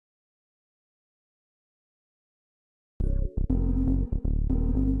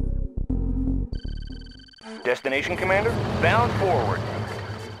Destination, Commander? Bound forward.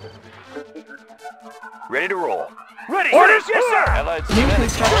 Ready to roll. Ready! Orders, yes, sir! Allied New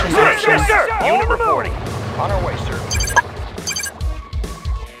construction Sir, options. yes, sir! Unit On the move. reporting. On our way, sir.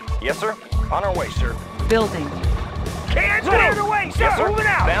 Yes, sir. On our way, sir. Building. Canned cleared away, sir! Yes, sir. Moving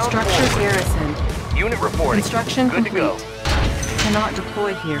out! Bound Structure forward. garrisoned. Unit reporting. Construction Good complete. to go. Cannot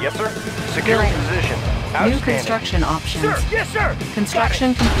deploy here. Yes, sir. Securing Building. position. New Outstanding. construction options. Sir, yes, sir!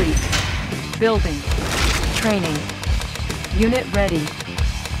 Construction complete. Building. Training. Unit ready.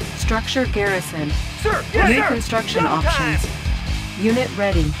 Structure garrison. Sir, yes, New sir! construction Showtime. options. Unit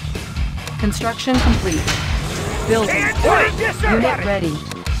ready. Construction complete. Building. Canned cleared, yes, sir! Unit ready.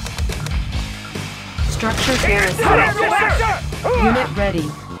 Structure Canned garrison. cleared, yes, sir! Unit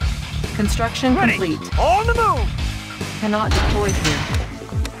ready. Construction Ready. complete. On the move! Cannot deploy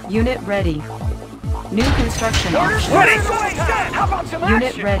here. Unit ready. New construction Orders options. ready! How about some Unit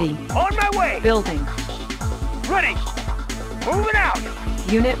action? ready. On my way! Building. Ready! Moving out!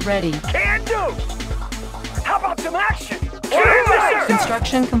 Unit ready. Can do! How about some action? Orders, yes, sir!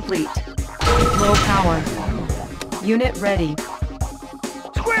 Construction complete. Low power. Unit ready.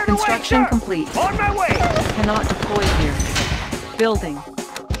 Squared Construction away, sir! complete. On my way! Cannot deploy here. Building.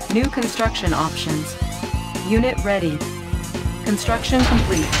 New construction options. Unit ready. Construction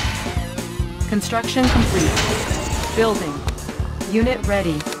complete. Construction complete. Building. Unit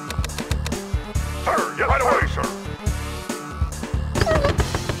ready. Sir, yes, right away, sir!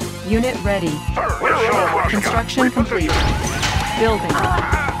 Unit ready. Sir, yes, sir! Construction complete. Building.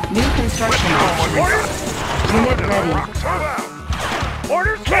 New construction options. Orders! Unit ready.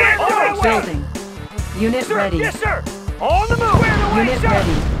 Orders, can do! Building. Unit Sir, ready. yes, sir! On the move! Squared away, Unit sir!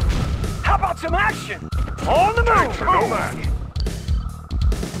 ready. How about some action? On the move! No match!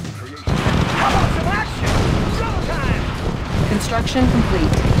 How about some action? Showtime! Construction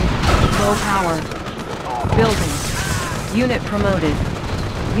complete. Low power. Building. Unit promoted.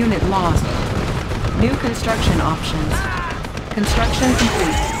 Unit lost. New construction options. Construction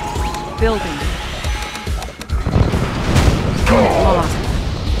complete. Building. Unit lost.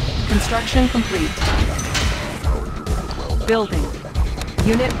 Construction complete. Building.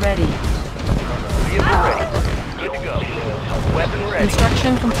 Unit ready. Vehicle ready. Good to go. Weapon ready.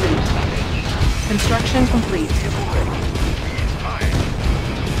 Construction complete. Construction complete.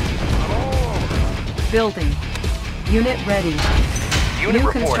 Building. Unit ready. Unit New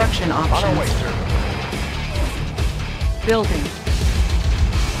reporting. construction On our way, options. sir. Building.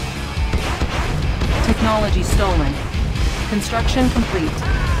 Technology stolen. Construction complete.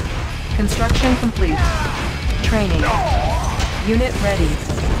 Construction complete. Training. Unit ready.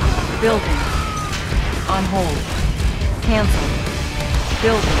 Building. On hold. Cancel.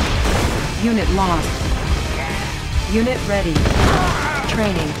 Building. Unit lost. Unit ready.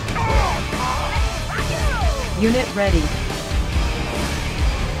 Training. Unit ready.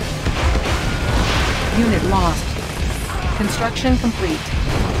 Unit lost. Construction complete.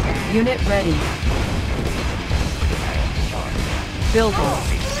 Unit ready. Building.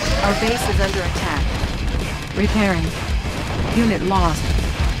 Our base is under attack. Repairing. Unit lost.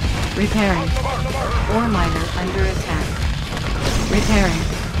 Repairing. Ore miner under attack. Repairing.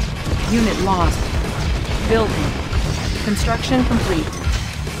 Unit lost. Building. Construction complete.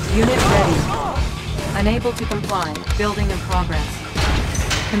 Unit ready. Unable to comply. Building in progress.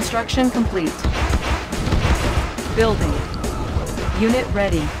 Construction complete. Building. Unit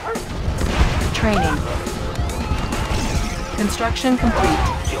ready. Training. Construction complete.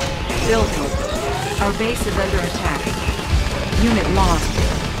 Building. Our base is under attack. Unit lost.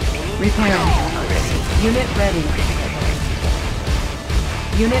 Repairing. Unit ready.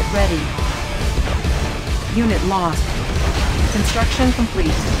 Unit ready. Unit lost. Construction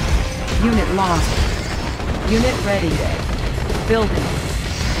complete. Unit lost. Unit ready. Building.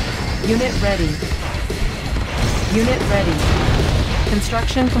 Unit ready. Unit ready.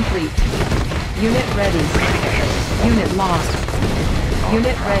 Construction complete. Unit ready. Unit lost.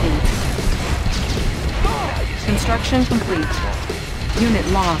 Unit ready. Construction complete. Unit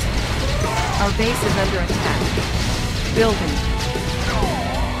lost. Our base is under attack. Building.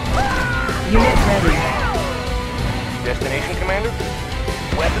 Unit ready. Destination, Commander?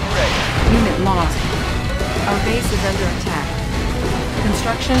 Weapon ready. Unit lost. Our base is under attack.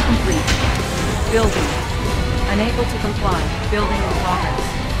 Construction complete. Building. Unable to comply. Building in progress.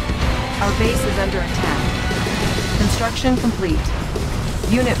 Our base is under attack. Construction complete.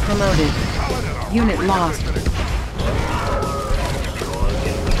 Unit promoted. Unit lost.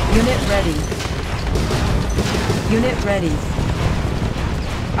 Unit ready. Unit ready.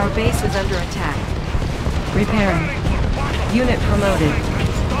 Our base is under attack. Repairing. Unit promoted.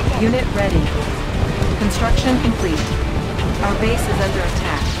 Unit ready. Construction complete. Our base is under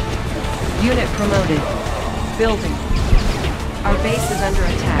attack. Unit promoted. Building. Our base is under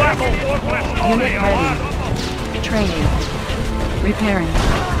attack. Unit ready. Training. Repairing.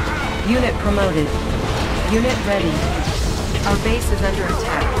 Unit promoted. Unit ready. Our base is under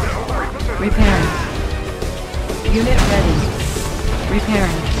attack. Repairing. Unit ready.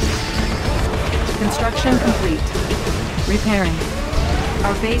 Repairing. Construction complete. Repairing.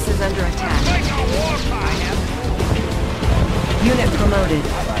 Our base is under attack. Unit promoted.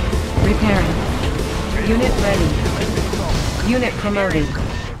 Repairing. Unit ready. Unit promoted.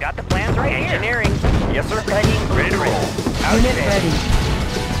 Got the plans right here. Engineering. Yes, sir. Ready to roll. Unit ready.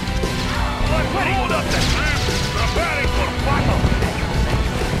 Hold up the troops. Preparing for battle.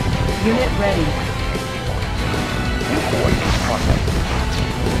 Unit ready.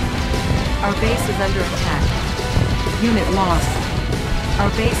 Our base is under attack. Unit lost. Our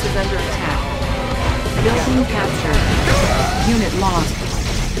base is under attack. Building captured. Unit lost.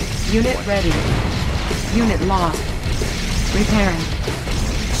 Unit ready. Unit lost. Repairing.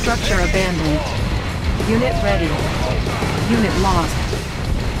 Structure abandoned. Unit ready. Unit lost.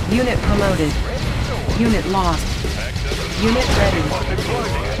 Unit promoted. Unit lost. Unit ready.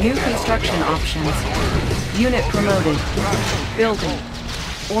 New construction options. Unit promoted. Building.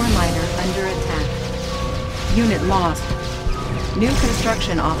 Ore miner under attack. Unit lost. New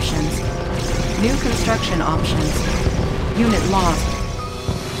construction options. New construction options. Unit lost.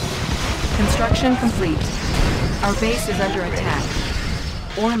 Construction complete. Our base is under attack.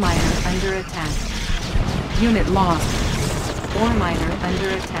 Ore miner under attack. Unit lost. Ore miner under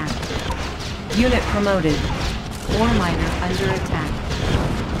attack. Unit promoted. Ore miner under attack.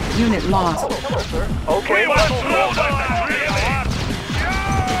 Unit lost. Okay,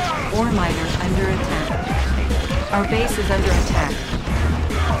 Ore miner under attack. Our base is under attack.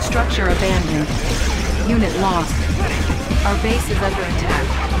 Structure abandoned. Unit lost. Our base is under attack.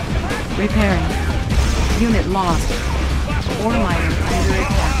 Repairing. Unit lost. Ore miner under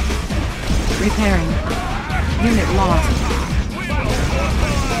attack. Repairing. Unit lost.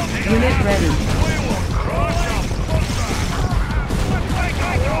 Unit ready.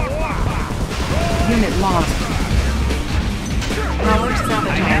 Unit lost. Power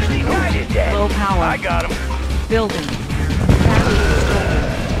sabotage. Low power. I got him. Building. Battery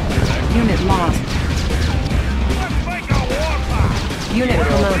destroyed. Unit lost. Unit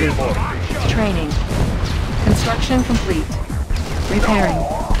promoted. Training. Construction complete. Repairing.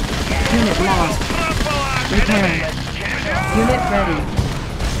 Unit lost. Repairing. Unit ready.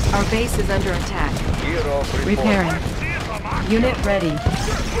 Our base is under attack. Repairing. Unit ready.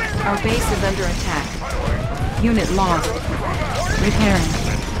 Our base is under attack. Unit lost. Repairing.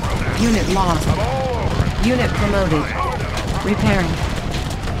 Unit lost. Unit promoted. Repairing.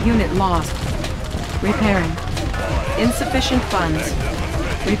 Unit lost. Repairing. Insufficient funds.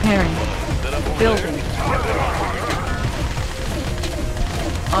 Repairing. Building.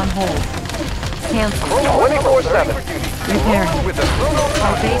 On hold. Cancel. 24/7. Repairing.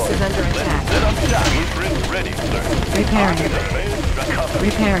 Our base is under attack. Repairing.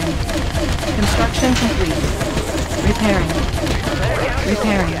 Repairing. Construction complete. Repairing.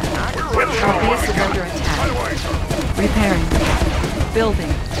 Repairing. Our base is under attack. Repairing.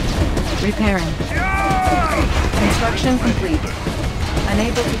 Building. Repairing. Construction complete.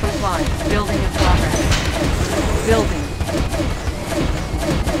 Unable to comply. Building in progress. Building.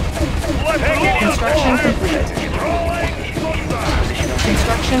 Construction complete.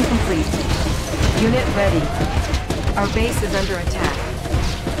 Construction complete. Unit ready. Our base is under attack.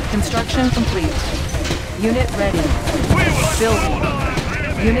 Construction complete. Unit ready. Building.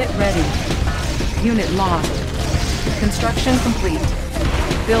 Unit ready. Unit lost. Construction complete.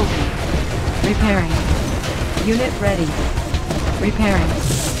 Building. Repairing. Unit ready. Repairing.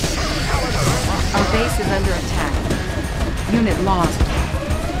 Our base is under attack. Unit lost.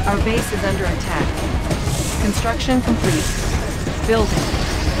 Our base is under attack. Construction complete. Building.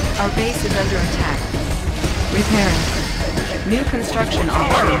 Our base is under attack. Repairing. New construction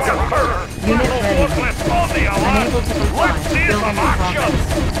options. Unit ready. Unable to comply. Building in progress.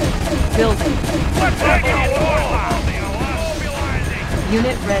 Building.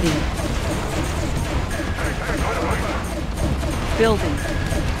 Unit ready. Building.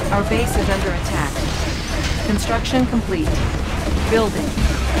 Our base is under attack. Construction complete. Building.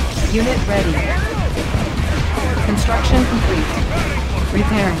 Unit ready. Construction complete.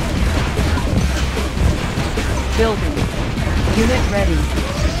 Repairing. Building. Unit ready.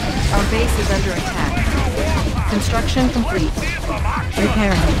 Our base is under attack. Construction complete.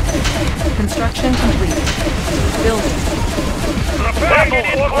 Repairing. Construction complete. Building. Training.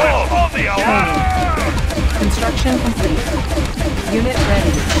 Construction complete. Unit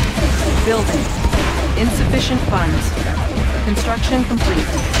ready. Building. Insufficient funds. Construction complete.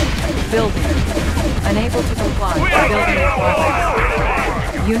 Building. Unable to comply. Building in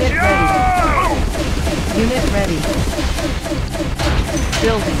progress. Unit ready. Unit ready.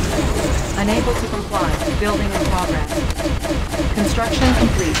 Building. Unable to comply. Building in progress. Construction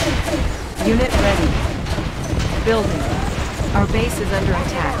complete. Unit ready. Building. Our base is under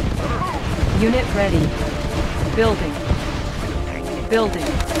attack. Unit ready. Building. Building.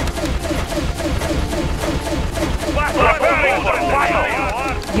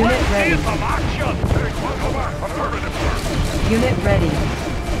 Unit ready. Unit ready.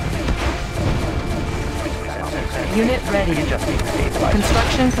 Unit ready.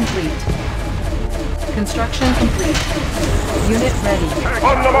 Construction complete. Construction complete. Unit ready.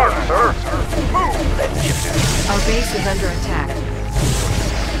 On the mark, sir. Move. Our base is under attack.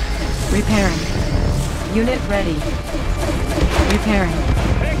 Repairing. Unit ready. Repairing.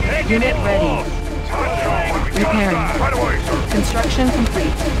 Unit ready. Repairing. Right away, sir. Construction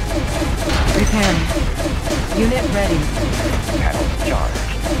complete. Repairing. Unit ready. Panel charged.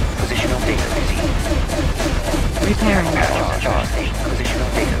 Positional data received. Repairing. Panel charged. Positional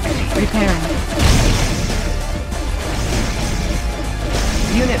data received. Repairing.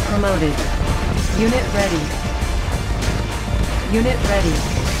 Unit promoted. Unit ready. Unit ready.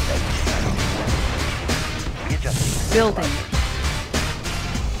 Readjusting. Building.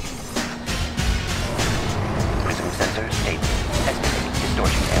 Prism sensor stable. Estimating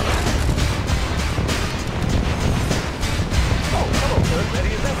distortion error. Oh, hello, sir.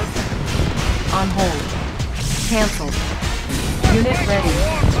 Ready as ever. On hold. Cancelled. Unit ready.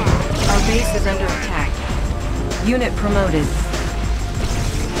 Our base is under attack. Unit promoted.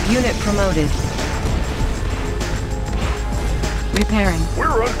 Unit promoted. Repairing.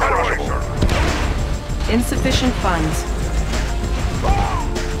 We're uncrushable, sir. Insufficient funds.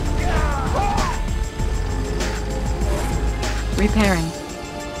 Repairing.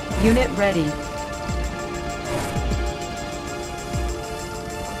 Unit ready.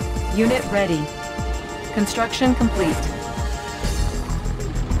 Unit ready. Construction complete.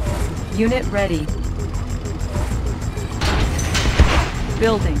 Unit ready.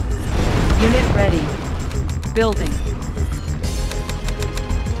 Building. Unit ready. Building.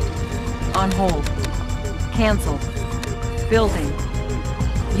 On hold. Cancel. Building.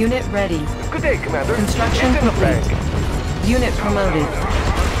 Unit ready. Good day, Commander. Construction It's in the complete. bag. Unit promoted.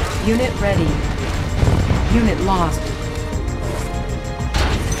 Unit ready. Unit lost.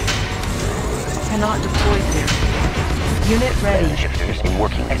 Cannot deploy here. Unit ready. Shifters in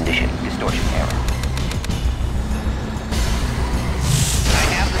working condition. Distortion error.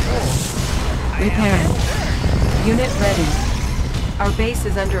 Repairing. Unit ready. Our base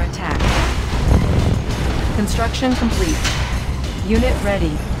is under attack. Construction complete. Unit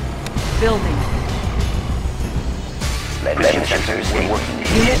ready. Building. Legend sensors in working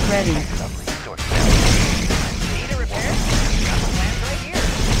condition. Unit ready. Need a repair? Got the plans right here.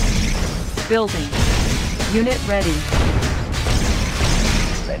 Building. Unit ready.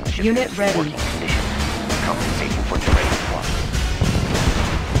 Unit ready. Working condition. Compensating for terrain loss.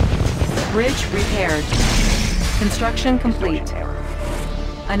 Bridge repaired. Construction complete. Distortion error.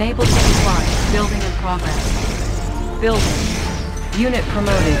 Unable to comply. Building in progress. Building. Unit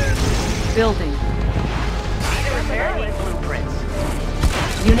promoted. Building. Need a repair? Blueprints.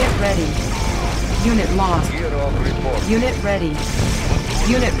 Unit ready. Unit lost. Get off report. Unit ready.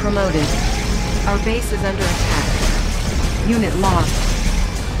 Unit promoted. Our base is under attack. Unit lost.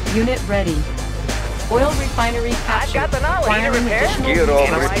 Unit ready. Oil refinery captured. got the knowledge. Need a Requiring repair? additional Get off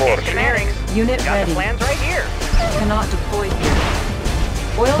resources. report. Engineering. Unit Got ready. the plans right here. Cannot deploy here.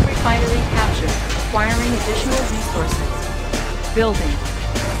 Oil refinery captured. Requiring additional resources. Building.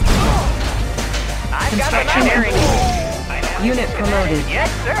 I've got the Construction engineering. complete. Unit promoted.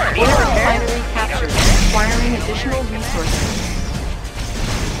 Yes, sir. Need Oil a repair? refinery captured. Requiring additional resources.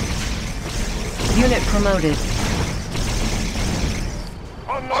 Unit promoted.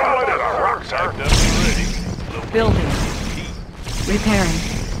 Solid as a rock, sir. Building. Repairing.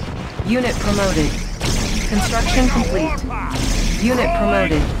 Unit promoted. Construction complete. Unit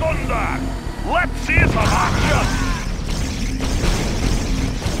promoted. Thunder. Let's see some action.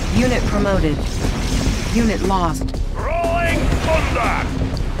 Unit promoted. Unit lost. Rolling thunder.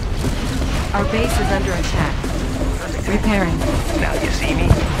 Our base is under attack. Repairing. Now you see me?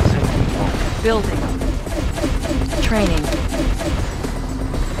 Building. Training.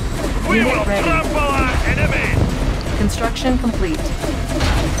 We Unit will ready. trample our enemies. Construction complete.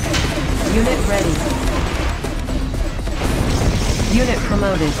 Unit ready. Unit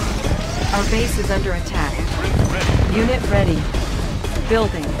promoted. Our base is under attack. Unit ready.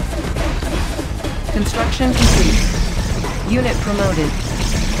 Building. Construction complete. Unit promoted.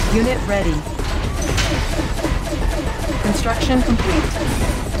 Unit ready. Construction complete.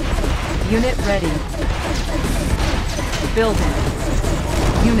 Unit ready. Building.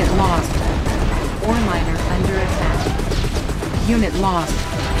 Unit lost. Ore miner under attack. Unit lost.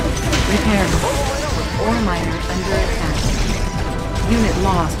 Repair. Ore miner under attack. Unit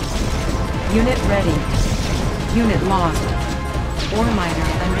lost. Unit ready. Unit lost. Ore miner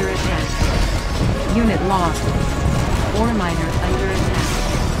under attack. Unit lost. Ore miner under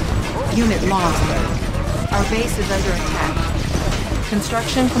attack. Unit lost. Our base is under attack.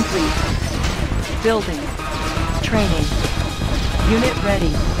 Construction complete. Building. Training. Unit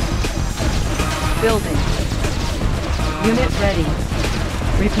ready. Building. Unit ready.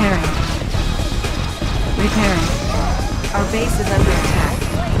 Repairing. Repairing. Our base is under attack.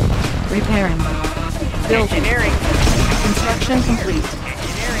 Repairing. Building. Engineering. Construction complete.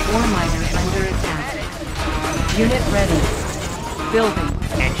 Ore miner under attack. Unit ready. Building.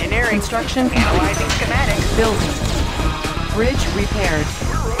 Engineering. Construction complete. Analyzing schematics. Building. Bridge repaired.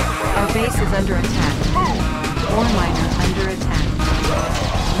 Our base is under attack. Ore miner under attack.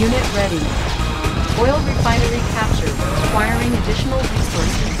 Unit ready. Oil refinery captured. Acquiring additional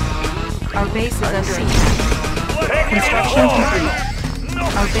resources. Our base is under attack. Construction complete.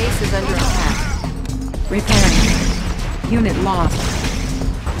 Our base is under attack. Repairing. Unit lost.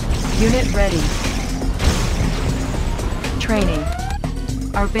 Unit ready. Training.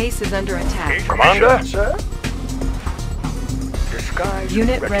 Our base is under attack. Commander, sir? Disguise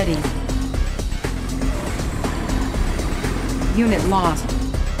Unit ready. Unit lost.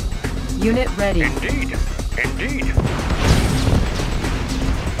 Unit ready. Indeed. Indeed.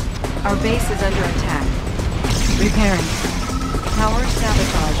 Our base is under attack. Repairing. Power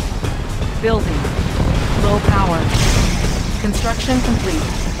sabotage. Building. Low power. Construction complete.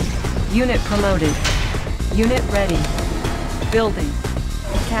 Unit promoted. Unit ready. Building.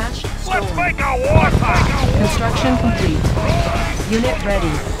 Cache stolen. Let's make a wartime! Construction complete. Unit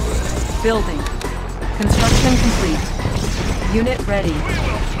ready. Building. Construction complete. Unit ready.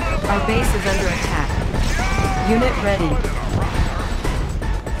 Our base is under attack. Unit ready.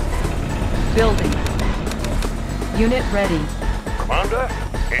 Building. Unit ready. Commander,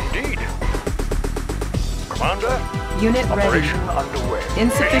 indeed. Commander, Unit ready. operation underway.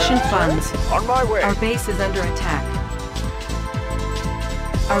 Insufficient funds. On my way. Our base is under attack.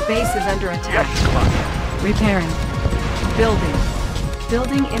 Our base is under attack. Yes, Commander. Repairing. Building.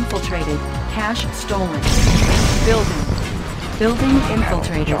 Building infiltrated. Cache stolen. Building. Building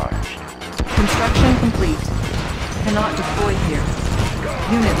infiltrated. Charged. Construction complete. Cannot deploy here.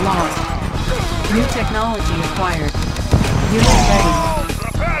 Unit lost. New technology acquired. Unit ready.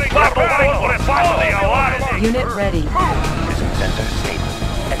 Unit ready. Prism sensor stable.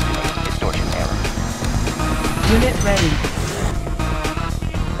 Estimate distortion error. Unit ready.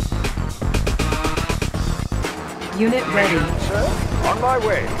 Unit ready. Sir, on my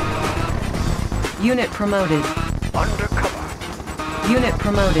way. Unit promoted. Undercover. Unit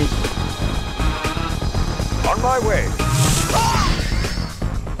promoted. On my way.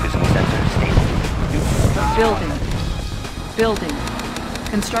 Prism sensor stable. Building. Building.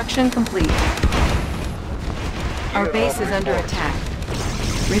 Construction complete. Our base is under attack.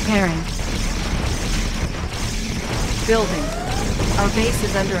 Repairing. Building. Our base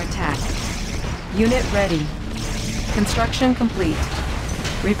is under attack. Unit ready. Construction complete.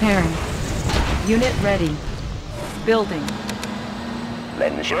 Repairing. Unit ready. Building.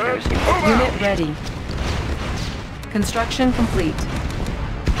 Lens shifters. Unit ready. Construction complete.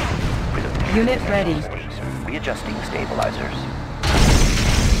 Unit ready. Readjusting stabilizers.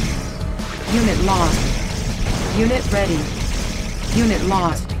 Unit lost. Unit ready. Unit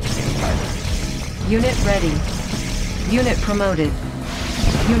lost. Unit ready. Unit promoted.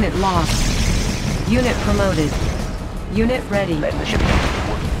 Unit lost. Unit promoted. Unit ready. Lens shifters.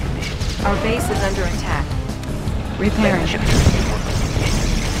 Working conditions. Our base is under attack. Repairing. Lens shifters.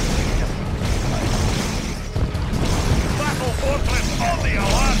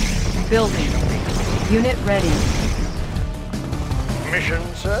 Building. Unit ready. Mission,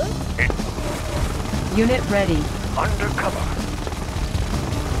 sir? Unit ready. Undercover.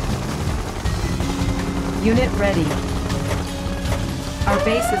 Unit ready. Our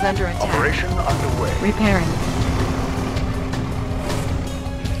base is under attack. Operation underway. Repairing.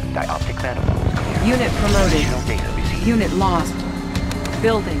 Dioptic manifolds clear. Unit promoted. Additional data received. Unit lost.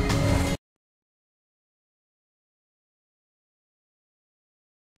 Building.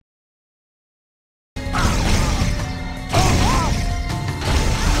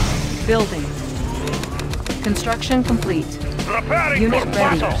 Building. Construction complete. Preparing Unit for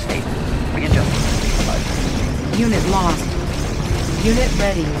ready. battle. Readjusting. Unit lost. Unit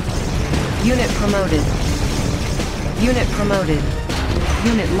ready. Unit promoted. Unit promoted.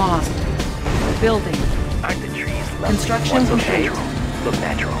 Unit lost. Building. Aren't the trees lovely? Construction Look complete. natural. Look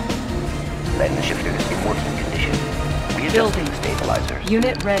natural. Letting the shifters in working condition. Readjusting Building. the stabilizers.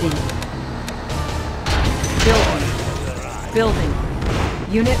 Unit ready. Building. Building.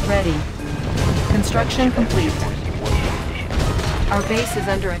 Unit ready. Construction complete. Our base is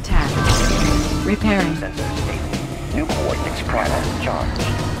under attack. Repairing. Sensor stable. New coordinates processed. Charged.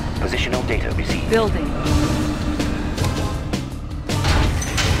 Positional data received. Building.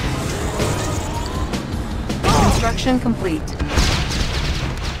 Construction complete.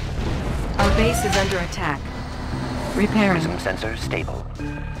 Our base is under attack. Repairing. Prism sensors stable.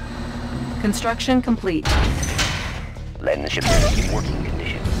 Construction complete. Letting the shifters in working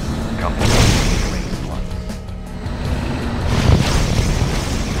condition. Compensating terrain flux.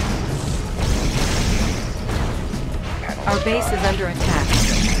 Panel Our base is charged. under attack.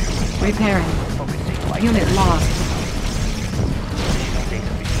 Repairing. Focusing light. Unit lost. Positional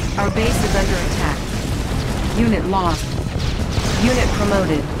data received. Our base is under attack. Unit lost. Unit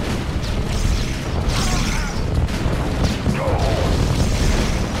promoted.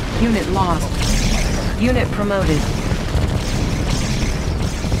 Unit lost. Unit promoted.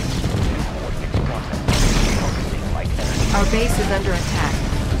 Coordinates processed. Focusing light energy. Our base is under attack.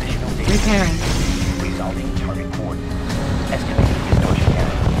 Positional data. Repairing. Resolving target coordinates. Estimating distortion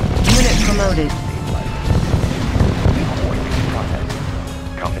area. Unit promoted. New coordinates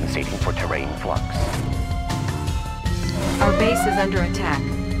processed. Compensating for terrain flux. Our base is under attack.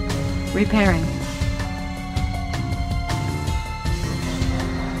 Repairing.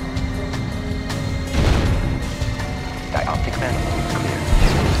 Dioptic manifold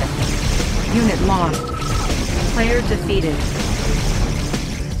clear. Unit lost. Player defeated.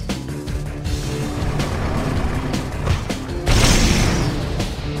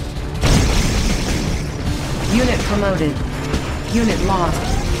 Unit promoted. Unit lost.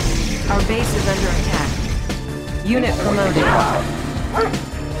 Our base is under attack. Unit promoted.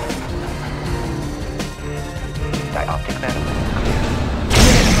 Dioptic manifold clear.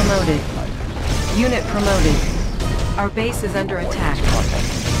 Unit promoted. Unit promoted. Our base is under attack.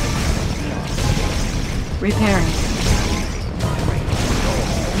 Processed. Repairing.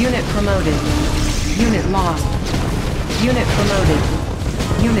 Unit promoted. Unit lost. Unit promoted.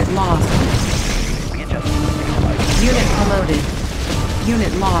 Unit lost. Readjusting the stabilizer. Unit promoted.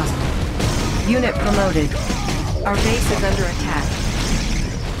 Unit lost. Unit promoted. Our base is under attack.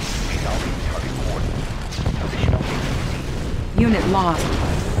 Resolving target coordinates. Positional data received. Unit lost.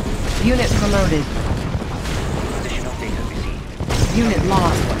 Unit promoted. Positional data received. Unit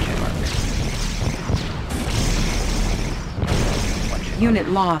lost. Function markers. Function Unit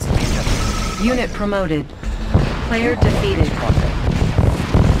lost. readjusting. Unit promoted. Player defeated. Processed.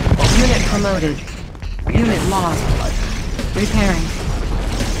 Unit promoted. Unit lost. Repairing.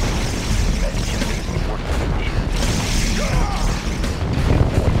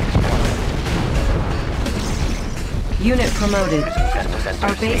 Unit promoted.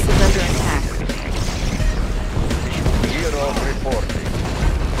 Our base is under attack. Zero reporting.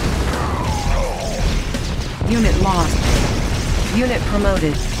 Unit lost. Unit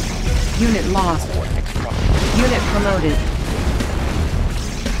promoted. Unit lost. Unit promoted.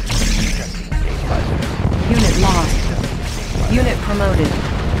 Unit lost. Unit promoted.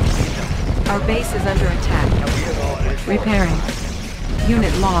 Our base is under attack. Repairing.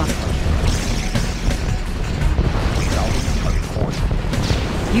 Unit lost.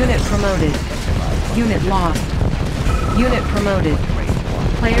 Unit promoted. Unit lost. Unit promoted.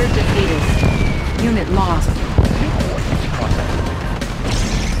 Player defeated. Unit lost.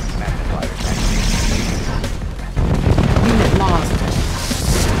 Unit lost.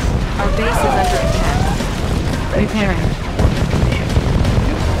 Our base is under attack. Repairing.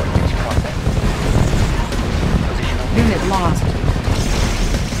 Unit lost.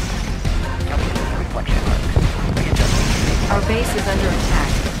 Our base is under attack.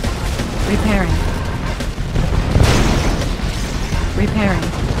 Repairing. Repairing.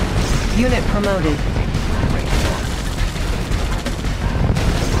 Unit promoted.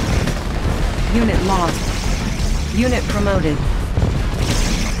 Unit lost. Unit promoted.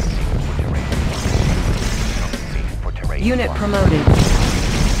 Unit promoted.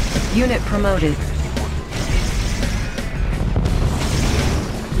 Unit promoted.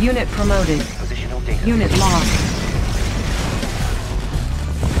 Unit promoted. Unit lost.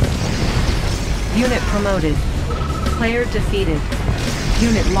 Unit promoted. Player defeated.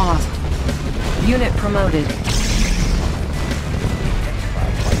 Unit lost. Unit promoted.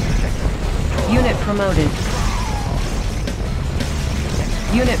 Unit promoted.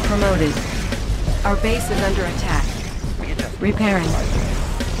 Unit promoted. Our base is under attack. Repairing.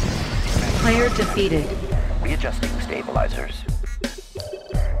 Player defeated. Readjusting stabilizers.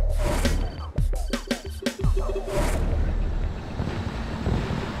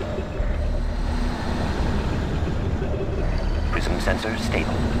 Prism sensors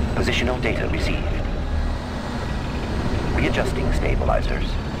stable. Positional data received. Readjusting stabilizers.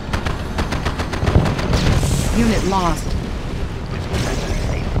 Unit lost. Prism sensors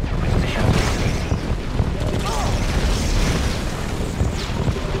stable. Positional data received.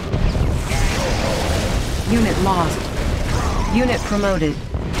 Unit lost. Unit promoted.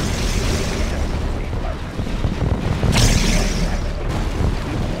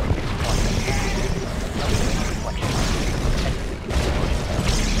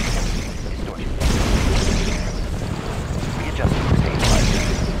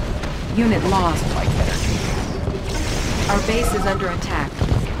 Unit lost. Our base is under attack.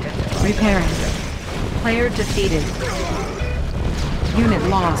 Repairing. Player defeated. Unit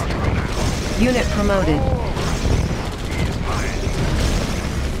lost. Unit promoted.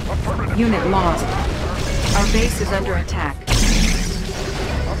 Unit lost. Our base is under attack.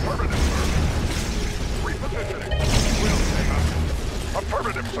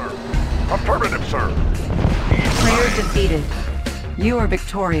 Affirmative, sir. Affirmative, sir. Player defeated. You are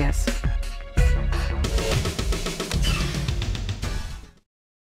victorious.